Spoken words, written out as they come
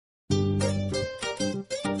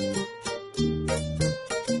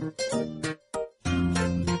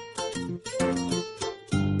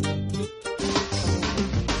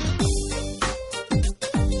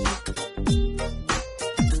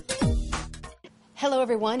Hello,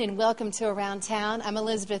 everyone, and welcome to Around Town. I'm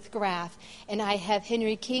Elizabeth Graff, and I have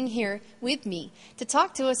Henry King here with me to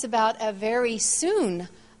talk to us about a very soon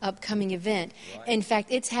upcoming event. Right. In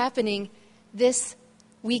fact, it's happening this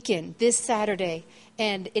weekend, this Saturday,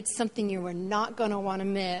 and it's something you are not going to want to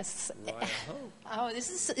miss. Right, I hope. Oh,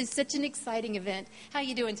 it's such an exciting event. How are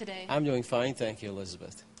you doing today? I'm doing fine, thank you,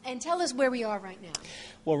 Elizabeth. And tell us where we are right now.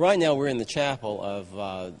 Well, right now we're in the chapel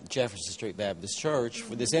of Jefferson Street Baptist Church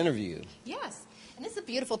for this interview. Yes, and it's a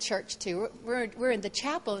beautiful church too. We're in the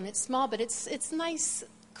chapel, and it's small, but it's nice,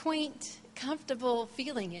 quaint, comfortable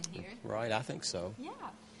feeling in here. Right, I think so. Yeah.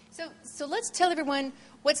 So let's tell everyone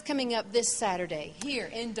what's coming up this Saturday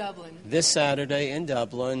here in Dublin. This Saturday in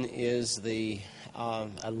Dublin is the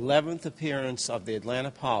 11th appearance of the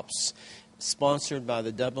Atlanta Pops, sponsored by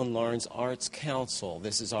the Dublin Lawrence Arts Council.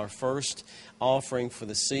 This is our first offering for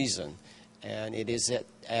the season, and it is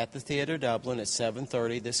at the Theatre Dublin at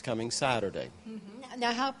 7:30 this coming Saturday. Mm-hmm.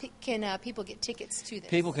 Now, how can people get tickets to this?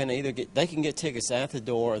 People can either get tickets at the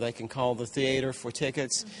door, or they can call the theater for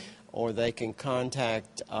tickets, or they can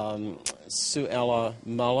contact Sue Ella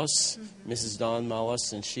Mullis, Mrs. Dawn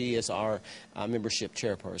Mullis, and she is our membership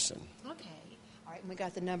chairperson. Okay. All right, and we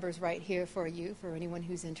got the numbers right here for you, for anyone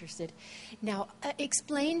who's interested. Now,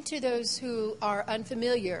 explain to those who are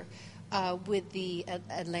unfamiliar with the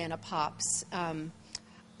Atlanta Pops.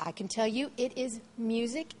 I can tell you it is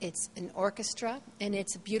music, it's an orchestra, and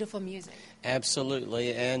it's beautiful music.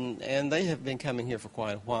 Absolutely, and they have been coming here for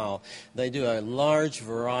quite a while. They do a large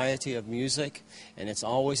variety of music, and it's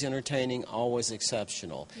always entertaining, always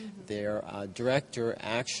exceptional. Mm-hmm. Their director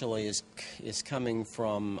actually is coming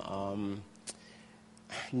from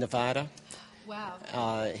Nevada.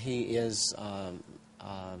 Wow. He is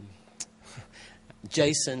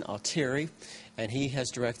Jason Altieri, and he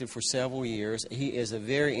has directed for several years. He is a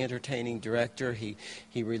very entertaining director. He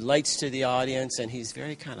relates to the audience, and he's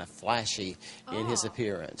very kind of flashy in his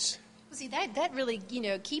appearance. Well, see, that really,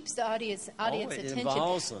 keeps the audience It attention.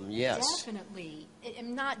 involves them, yes. Definitely.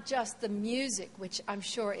 And not just the music, which I'm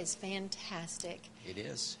sure is fantastic. It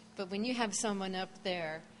is. But when you have someone up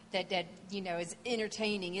there that is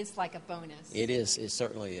entertaining, it's like a bonus. It is. It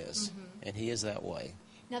certainly is. And he is that way.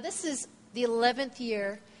 Now, this is the 11th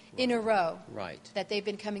year in a row Right. that they've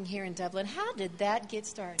been coming here in Dublin. How did that get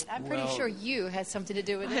started? I'm pretty Well, sure you had something to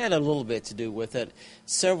do with I it. had a little bit to do with it.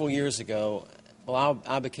 Several years ago,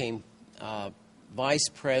 I became vice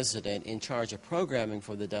president in charge of programming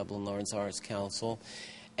for the Dublin Lawrence Arts Council.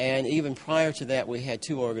 And even prior to that, we had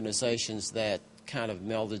two organizations that kind of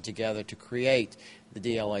melded together to create the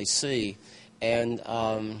DLAC. And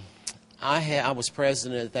I was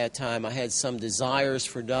president at that time. I had some desires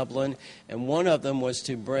for Dublin, and one of them was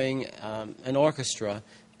to bring an orchestra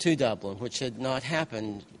to Dublin, which had not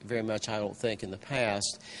happened very much, I don't think, in the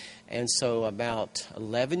past. And so about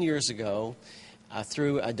 11 years ago,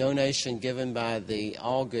 through a donation given by the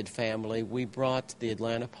Allgood family, we brought the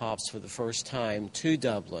Atlanta Pops for the first time to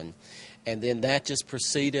Dublin. And then that just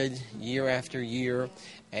proceeded year after year,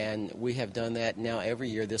 and we have done that now every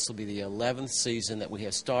year. This will be the 11th season that we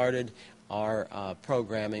have started our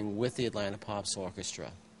programming with the Atlanta Pops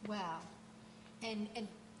Orchestra. Wow. And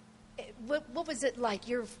what was it like?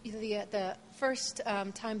 The first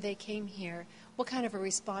time they came here, what kind of a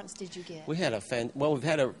response did you get? We've had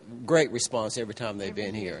a great response every time they've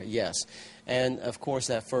been here, yes. And, of course,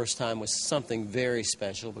 that first time was something very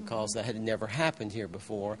special because that had never happened here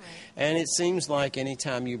before. Right. And it seems like any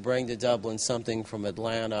time you bring to Dublin something from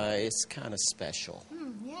Atlanta, it's kind of special.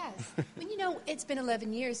 Yes. Well, it's been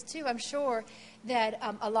 11 years, too. I'm sure that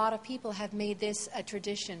a lot of people have made this a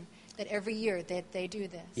tradition, that every year that they do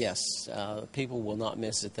this. Yes. People will not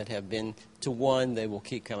miss it that have been to one. They will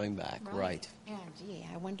keep coming back. Right. Yeah, gee,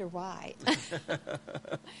 I wonder why.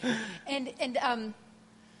 And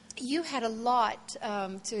you had a lot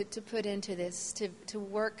to put into this, to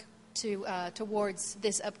work towards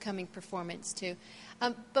this upcoming performance, too.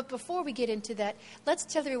 But before we get into that, let's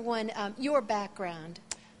tell everyone your background.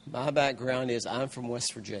 My background is I'm from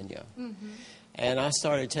West Virginia, and I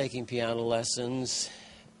started taking piano lessons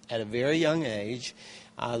at a very young age.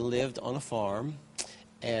 I lived on a farm,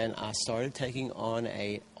 and I started taking on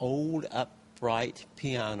an old upright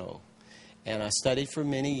piano. And I studied for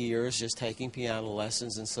many years, just taking piano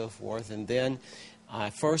lessons and so forth. And then I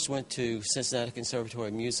first went to Cincinnati Conservatory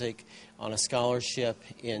of Music on a scholarship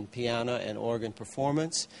in piano and organ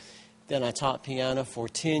performance. Then I taught piano for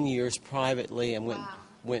 10 years privately and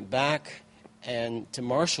went back to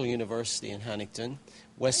Marshall University in Huntington,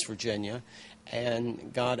 West Virginia,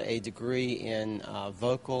 and got a degree in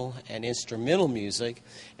vocal and instrumental music,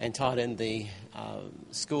 and taught in the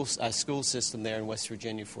school system there in West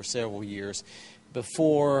Virginia for several years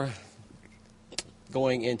before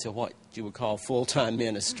going into what you would call full-time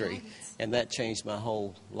ministry. Right. And that changed my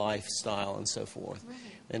whole lifestyle and so forth. Right.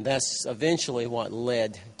 And that's eventually what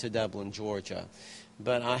led to Dublin, Georgia.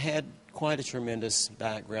 But I had quite a tremendous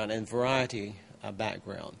background and variety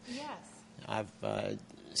background. Yes. I've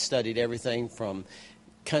studied everything from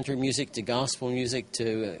country music to gospel music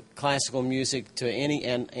to classical music to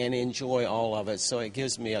and enjoy all of it. So it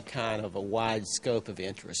gives me a kind of a wide scope of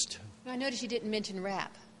interest. I noticed you didn't mention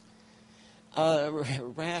rap.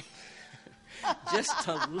 Rap, just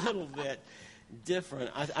a little bit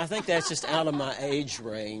different. I think that's just out of my age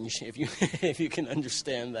range, if you can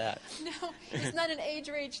understand that. No, it's not an age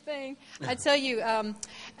range thing. I tell you,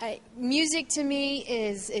 music to me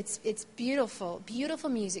is it's beautiful, beautiful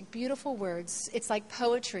music, beautiful words. It's like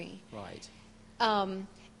poetry. Right.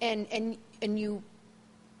 And you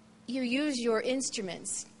use your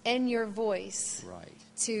instruments and your voice. Right.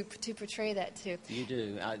 To portray that too. You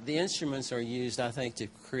do. The instruments are used, I think, to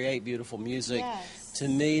create beautiful music. Yes. To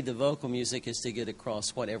me, the vocal music is to get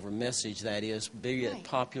across whatever message that is, be it Right.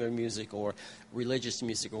 popular music or religious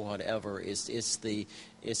music or whatever. It's the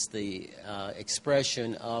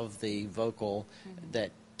expression of the vocal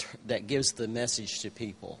that gives the message to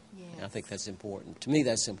people. Yes. I think that's important. To me,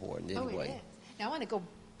 that's important anyway. Oh, it is. Now I want to go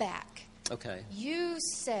back. Okay. You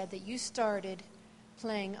said that you started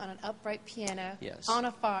playing on an upright piano. Yes. On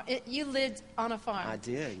a farm. You lived on a farm. I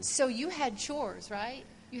did. So you had chores, right?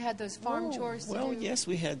 You had those farm chores to Well, do? yes,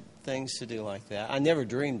 we had things to do like that. I never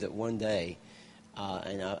dreamed that one day,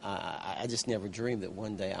 and I just never dreamed that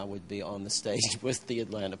one day I would be on the stage with the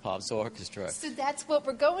Atlanta Pops Orchestra. So that's what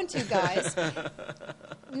we're going to, guys.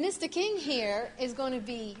 Mr. King here is going to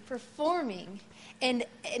be performing, and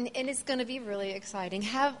it's going to be really exciting.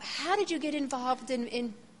 How did you get involved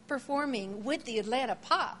in performing with the Atlanta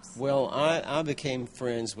Pops? Well, I became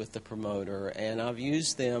friends with the promoter, and I've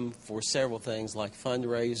used them for several things like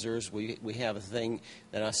fundraisers. We have a thing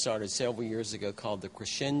that I started several years ago called the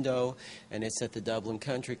Crescendo, and it's at the Dublin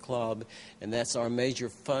Country Club, and that's our major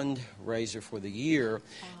fundraiser for the year.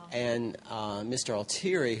 And Mr.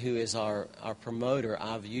 Altieri, who is our promoter,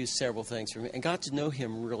 I've used several things from him and got to know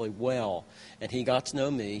him really well. And he got to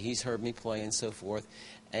know me. He's heard me play and so forth.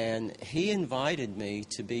 And he invited me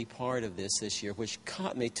to be part of this year, which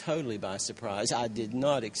caught me totally by surprise. I did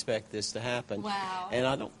not expect this to happen. Wow.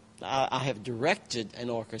 And I have directed an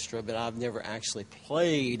orchestra, but I've never actually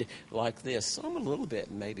played like this. So I'm a little bit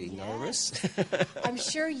maybe nervous. I'm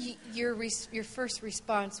sure your first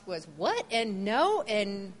response was, what? And no?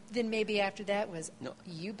 And then maybe after that was, No.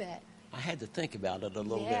 You bet. I had to think about it a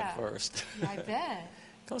little bit first. I bet.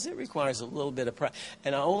 Because it requires a little bit of practice.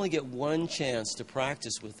 And I only get one chance to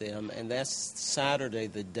practice with them, and that's Saturday,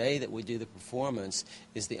 the day that we do the performance,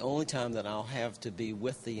 is the only time that I'll have to be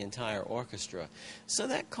with the entire orchestra. So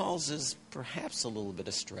that causes perhaps a little bit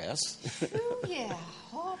of stress. Ooh, yeah.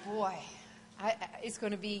 Oh, boy. It's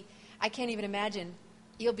going to be, I can't even imagine.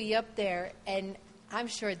 You'll be up there, and I'm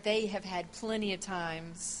sure they have had plenty of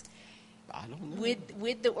times I don't know.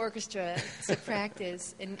 with the orchestra to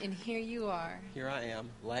practice, and here you are. Here I am,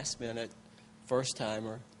 last minute, first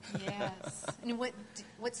timer. Yes. And what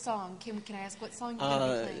song? Can I ask what song you're going to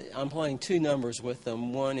be playing? I'm playing two numbers with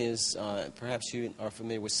them. One is, perhaps you are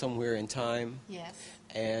familiar with Somewhere in Time. Yes.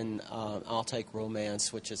 And I'll Take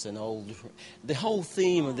Romance, which is an old. The whole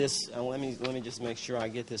theme of this. Let me just make sure I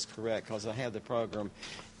get this correct because I have the program.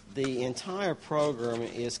 The entire program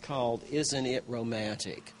is called "Isn't It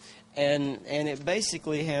Romantic," and it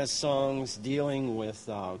basically has songs dealing with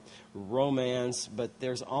romance, but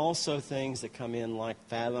there's also things that come in like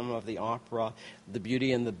Phantom of the Opera, The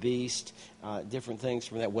Beauty and the Beast, different things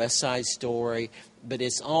from that West Side Story. But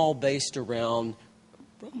it's all based around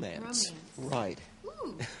romance. Right.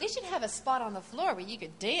 Ooh, they should have a spot on the floor where you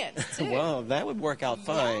could dance, too. Well, that would work out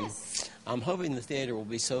fine. Yes. I'm hoping the theater will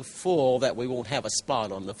be so full that we won't have a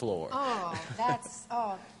spot on the floor.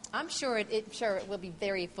 I'm sure it will be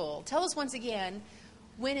very full. Tell us once again,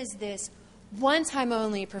 when is this one-time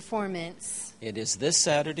only performance? It is this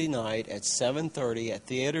Saturday night at 7:30 at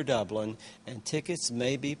Theatre Dublin, and tickets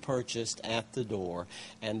may be purchased at the door.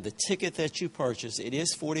 And the ticket that you purchase, it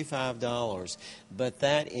is $45, but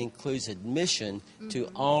that includes admission to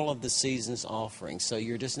all of the season's offerings. So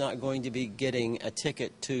you're just not going to be getting a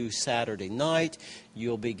ticket to Saturday night.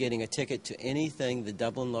 You'll be getting a ticket to anything the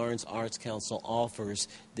Dublin Lawrence Arts Council offers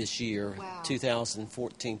this year, Wow.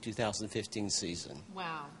 2014-2015 season.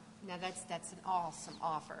 Wow. Now, that's an awesome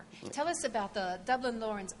offer. Tell us about the Dublin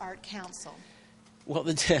Lawrence Art Council. Well,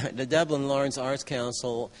 the Dublin Lawrence Arts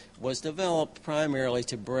Council was developed primarily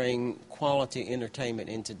to bring quality entertainment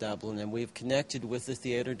into Dublin, and we've connected with the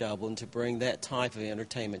Theatre Dublin to bring that type of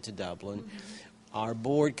entertainment to Dublin. Mm-hmm. Our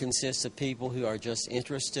board consists of people who are just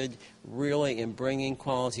interested really in bringing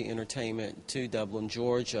quality entertainment to Dublin,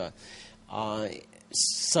 Georgia.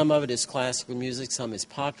 Some of it is classical music, some is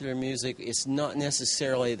popular music. It's not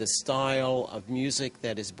necessarily the style of music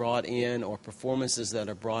that is brought in or performances that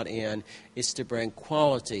are brought in. It's to bring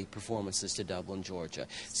quality performances to Dublin, Georgia.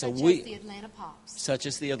 Such as the Atlanta Pops. Such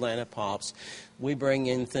as the Atlanta Pops. We bring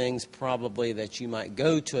in things probably that you might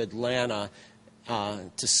go to Atlanta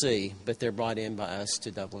to see, but they're brought in by us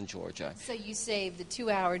to Dublin, Georgia. So you save the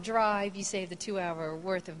 2-hour drive, you save the 2-hour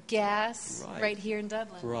worth of gas right here in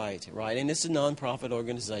Dublin. Right. And it's a nonprofit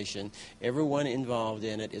organization. Everyone involved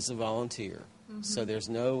in it is a volunteer. Mm-hmm. So there's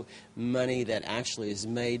no money that actually is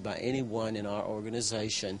made by anyone in our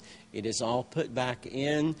organization. It is all put back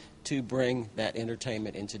in to bring that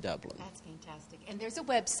entertainment into Dublin. That's fantastic. And there's a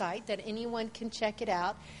website that anyone can check it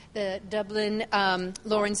out, the Dublin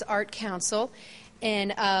Lawrence Art Council,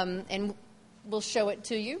 and we'll show it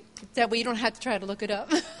to you. That way you don't have to try to look it up.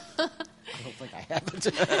 I don't think I have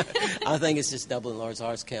it. I think it's just Dublin Lawrence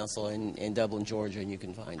Arts Council in Dublin, Georgia, and you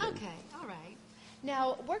can find it. Okay, all right.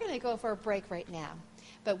 Now, we're going to go for a break right now.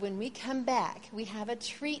 But when we come back, we have a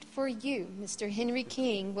treat for you. Mr. Henry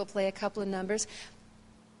King will play a couple of numbers.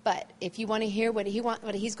 But if you want to hear what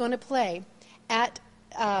he's going to play at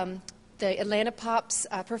the Atlanta Pops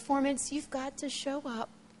performance, you've got to show up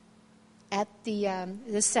at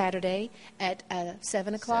this Saturday at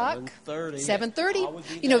 7 o'clock. 7:30.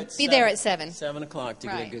 7:30. Be there at 7. 7 o'clock to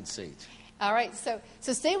get a good seat. All right. So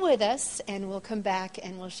stay with us, and we'll come back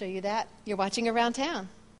and we'll show you that. You're watching Around Town.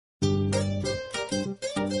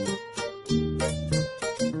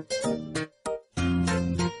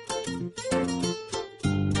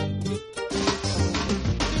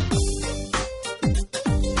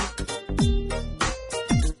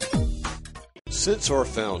 Since our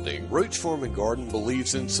founding, Roach Farm and Garden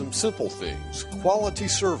believes in some simple things: quality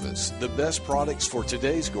service, the best products for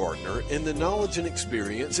today's gardener, and the knowledge and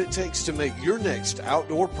experience it takes to make your next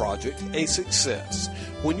outdoor project a success.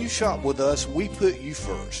 When you shop with us, we put you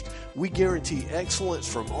first. We guarantee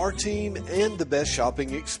excellence from our team and the best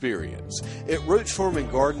shopping experience. At Roach Farm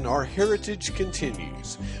and Garden, our heritage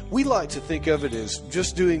continues. We like to think of it as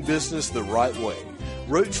just doing business the right way.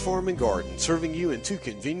 Roach Farm and Garden, serving you in 2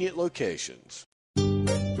 convenient locations.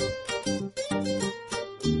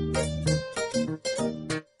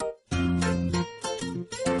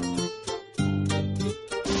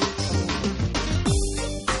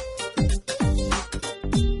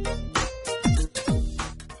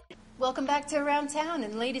 Welcome back to Around Town,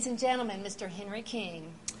 and ladies and gentlemen, Mr. Henry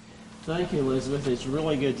King. Thank you, Elizabeth. It's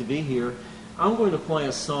really good to be here. I'm going to play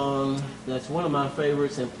a song that's one of my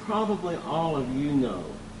favorites, and probably all of you know.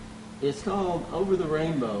 It's called Over the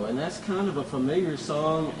Rainbow, and that's kind of a familiar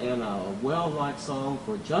song and a well-liked song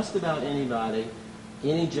for just about anybody,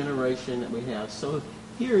 any generation that we have. So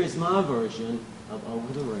here is my version of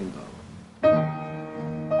Over the Rainbow.